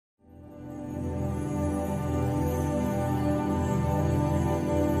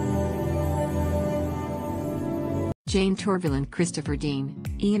Jane Torvill and Christopher Dean,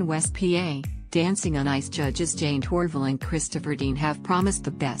 Ian West PA. Dancing on Ice judges Jane Torvill and Christopher Dean have promised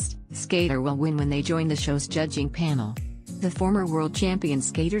the best skater will win when they join the show's judging panel. The former world champion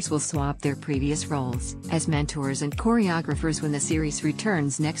skaters will swap their previous roles as mentors and choreographers when the series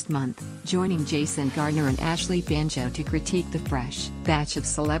returns next month, joining Jason Gardner and Ashley Banjo to critique the fresh batch of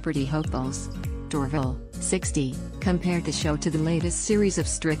celebrity hopefuls. Torvill, 60, compared the show to the latest series of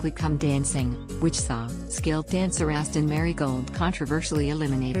Strictly Come Dancing, which saw skilled dancer Aston Marigold controversially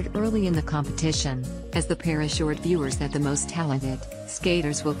eliminated early in the competition, as the pair assured viewers that the most talented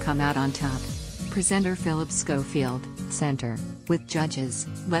skaters will come out on top. Presenter Philip Schofield, center, with judges,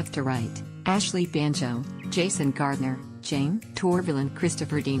 left to right, Ashley Banjo, Jason Gardner, Jane Torvill and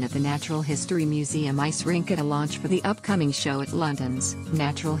Christopher Dean at the Natural History Museum ice rink at a launch for the upcoming show at London's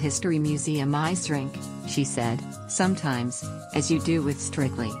Natural History Museum ice rink. She said, "Sometimes, as you do with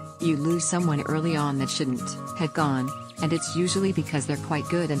Strictly, you lose someone early on that shouldn't have gone, and it's usually because they're quite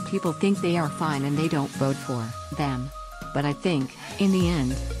good and people think they are fine and they don't vote for them. But I think, in the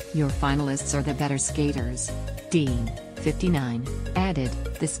end, your finalists are the better skaters." Dean, 59, added,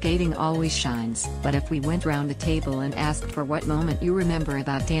 "The skating always shines, but if we went round the table and asked for what moment you remember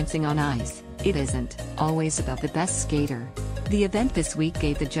about dancing on ice, it isn't always about the best skater." The event this week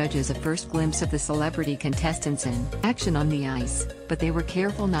gave the judges a first glimpse of the celebrity contestants in action on the ice, but they were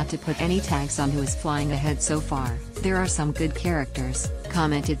careful not to put any tags on who is flying ahead so far. "There are some good characters,"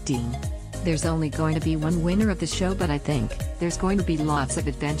 commented Dean. "There's only going to be one winner of the show, but I think there's going to be lots of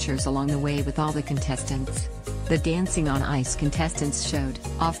adventures along the way with all the contestants." The Dancing on Ice contestants showed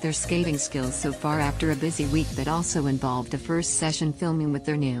off their skating skills so far after a busy week that also involved a first session filming with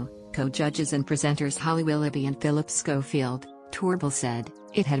their new co-judges and presenters Holly Willoughby and Philip Schofield. Torvill said,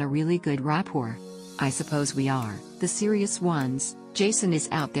 "It had a really good rapport. I suppose we are the serious ones. Jason is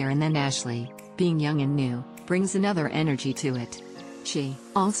out there and then Ashley, being young and new, brings another energy to it." She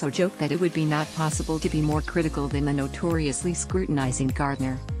also joked that it would be not possible to be more critical than the notoriously scrutinizing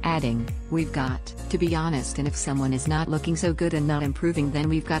Gardner, adding, "We've got to be honest, and if someone is not looking so good and not improving, then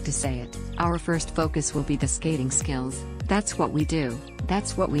we've got to say it. Our first focus will be the skating skills. That's what we do,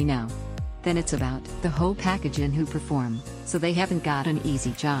 that's what we know. Then it's about the whole package and who perform, so they haven't got an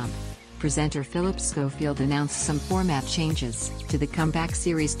easy job." Presenter Philip Schofield announced some format changes to the comeback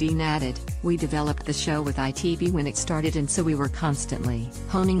series. Dean added, "We developed the show with ITV when it started, and so we were constantly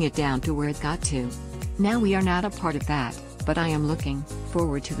honing it down to where it got to. Now we are not a part of that, but I am looking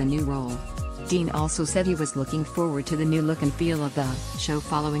forward to the new role." Dean also said he was looking forward to the new look and feel of the show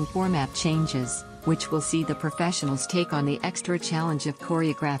following format changes, which will see the professionals take on the extra challenge of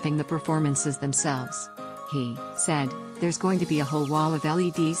choreographing the performances themselves. He said, "There's going to be a whole wall of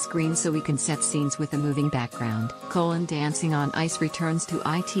LED screens so we can set scenes with a moving background." Dancing on Ice returns to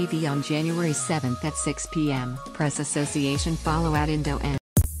ITV on January 7 at 6 p.m. Press Association follow @Indo